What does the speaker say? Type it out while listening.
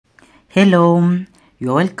Hello,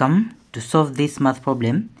 you are welcome to solve this math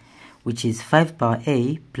problem, which is 5 power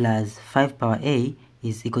a plus 5 power a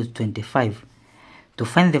is equal to 25. To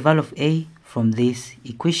find the value of a from this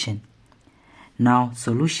equation. Now,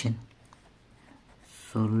 solution.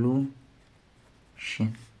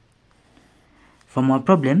 From our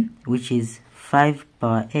problem, which is 5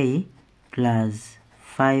 power a plus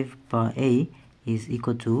 5 power a is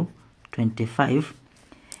equal to 25.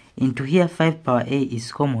 Into here, 5 power a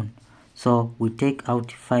is common. So we take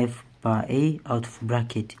out 5 power a out of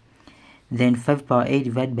bracket. Then 5 power a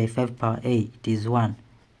divided by 5 power a, it is 1.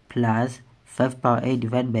 Plus 5 power a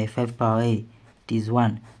divided by 5 power a, it is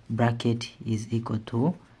 1. Bracket is equal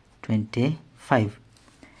to 25.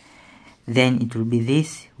 Then it will be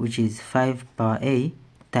this, which is 5 power a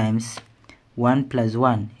times 1 plus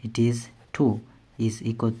 1, it is 2, is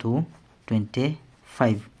equal to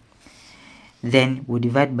 25. Then we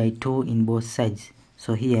divide by 2 in both sides.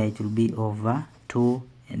 So here it will be over 2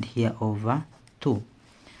 and here over 2.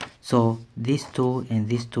 So these 2 and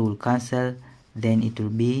these 2 will cancel. Then it will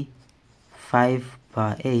be 5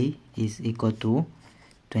 power a is equal to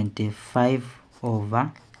 25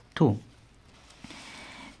 over 2.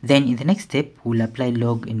 Then in the next step, we'll apply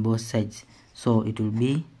log in both sides. So it will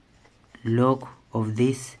be log of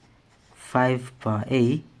this 5 power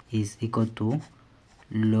a is equal to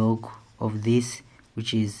log of this,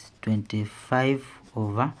 which is 25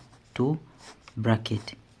 over 2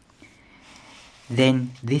 bracket.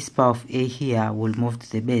 Then this power of a here will move to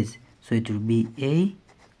the base. So it will be a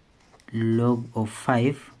log of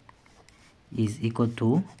 5 is equal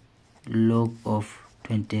to log of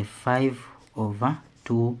 25 over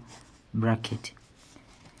 2 bracket.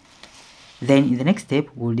 Then in the next step,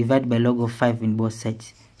 we'll divide by log of 5 in both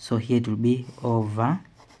sides. So here it will be over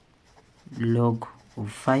log of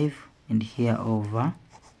 5 and here over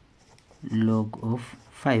log of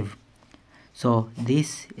 5. So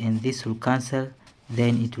this and this will cancel.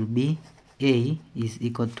 Then it will be a is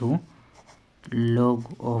equal to log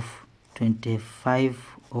of 25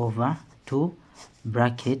 over 2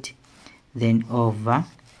 bracket, then over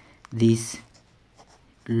this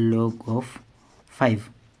log of 5.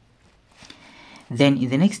 Then in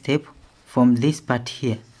the next step, from this part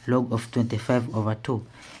here, log of 25 over 2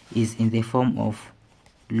 is in the form of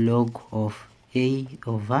log of a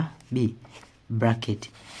over b bracket,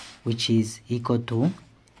 which is equal to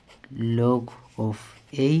log of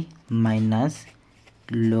a minus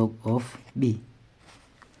log of b.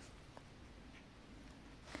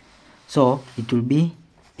 So it will be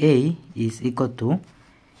a is equal to,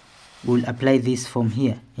 we'll apply this from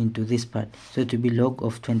here into this part. So it will be log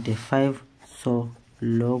of 25, so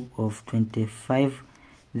log of 25,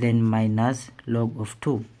 then minus log of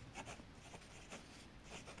 2.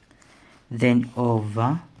 Then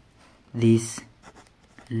over this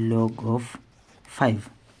log of 5.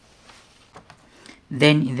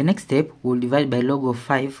 Then in the next step, we'll divide by log of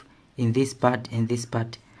 5 in this part and this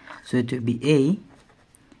part. So it will be a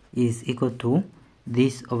is equal to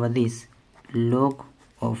this over this, log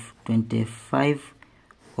of 25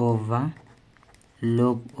 over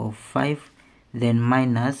log of 5, then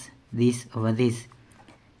minus this over this,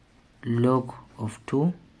 log of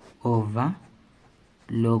 2 over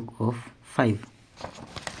log of 5.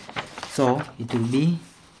 So it will be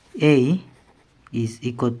a is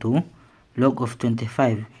equal to log of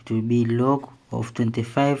 25. It will be log of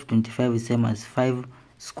 25. 25 is same as 5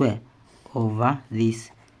 square over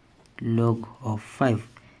this log of 5.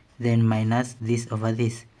 Then minus this over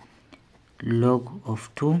this, log of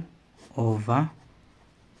 2 over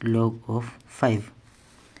log of 5.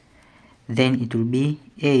 Then it will be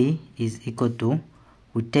a is equal to,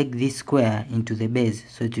 we take this square into the base,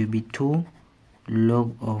 so it will be 2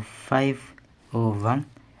 log of 5 over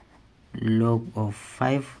log of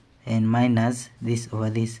 5, and minus this over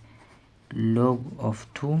this, log of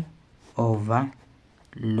 2 over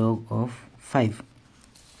log of 5.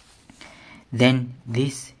 Then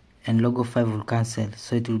this and log of 5 will cancel,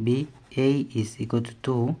 so it will be a is equal to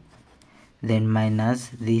 2, then minus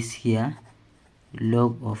this here,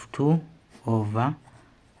 log of 2 over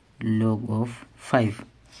log of 5.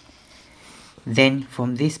 Then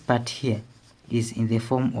from this part here is in the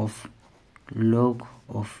form of log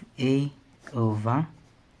of a over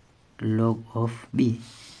log of b,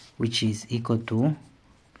 which is equal to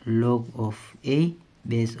log of a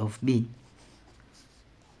base of b.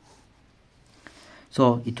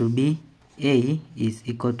 So it will be a is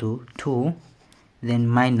equal to 2, then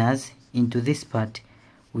minus into this part,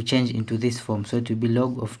 we change into this form, so it will be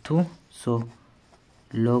log of 2, so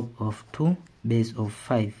log of 2 base of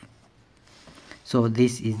 5. So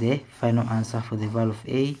this is the final answer for the value of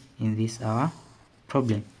a in this our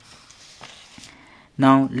problem.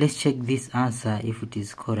 Now let's check this answer if it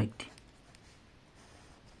is correct.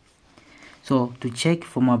 So to check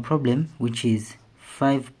from our problem, which is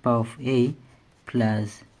 5 power of a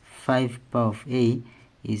plus 5 power of a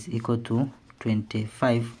is equal to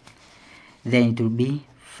 25, then it will be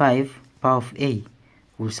 5 power of a.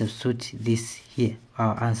 We'll substitute this here,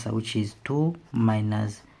 our answer, which is 2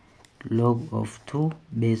 minus log of 2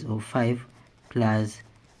 base of 5 plus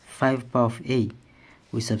 5 power of a.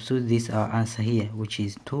 We substitute this, our answer here, which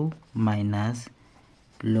is 2 minus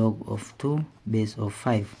log of 2 base of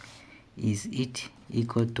 5. Is it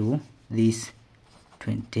equal to this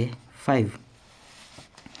 25?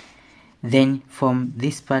 Then from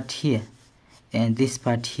this part here and this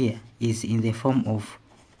part here is in the form of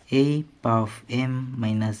a power of m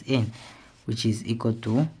minus n, which is equal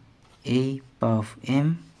to a power of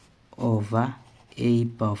m over a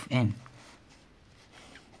power of n.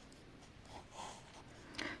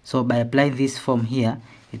 So by applying this form here,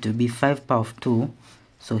 it will be 5 power of 2.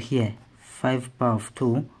 So here 5 power of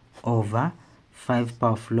 2 over 5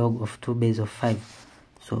 power of log of 2 base of 5.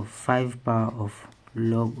 So 5 power of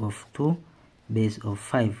log of 2 base of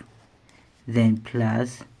 5. Then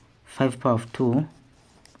plus 5 power of 2.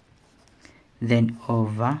 Then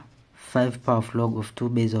over 5 power of log of 2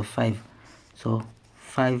 base of 5. So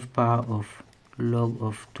 5 power of log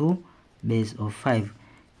of 2 base of 5.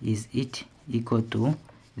 Is it equal to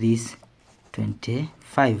this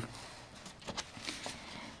 25?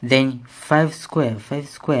 Then 5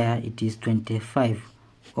 square it is 25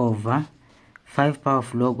 over 5 power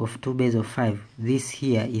of log of 2 base of 5. This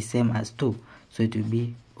here is same as 2, so it will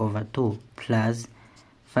be over 2 plus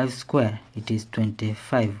 5 square it is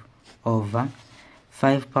 25 over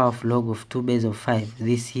 5 power of log of 2 base of 5.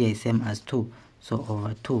 This here is same as 2, so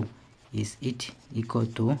over 2. Is it equal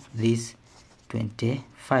to this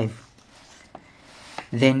 25?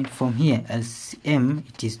 Then from here, as m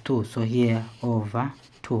it is 2, so here over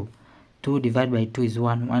 2. 2 divided by 2 is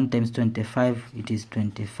 1. 1 times 25 it is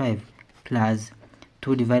 25 plus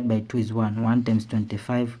 2 divided by 2 is 1. 1 times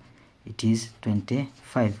 25 it is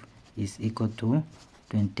 25 is equal to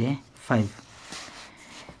 25.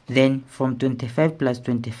 Then from 25 plus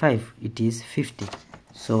 25 it is 50.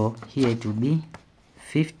 So here it will be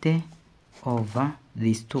 50 over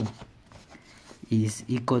this 2 is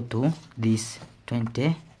equal to this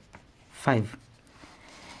 25.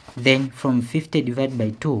 Then from 50 divided by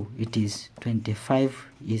 2 it is 25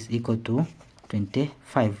 is equal to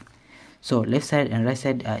 25. So left side and right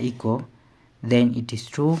side are equal. Then it is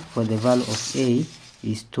true for the value of a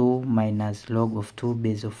is 2 minus log of 2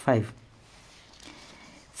 base of 5.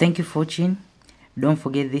 Thank you for watching. Don't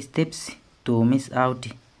forget these steps to miss out.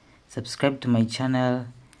 Subscribe to my channel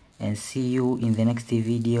and see you in the next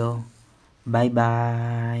video. Bye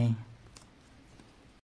bye.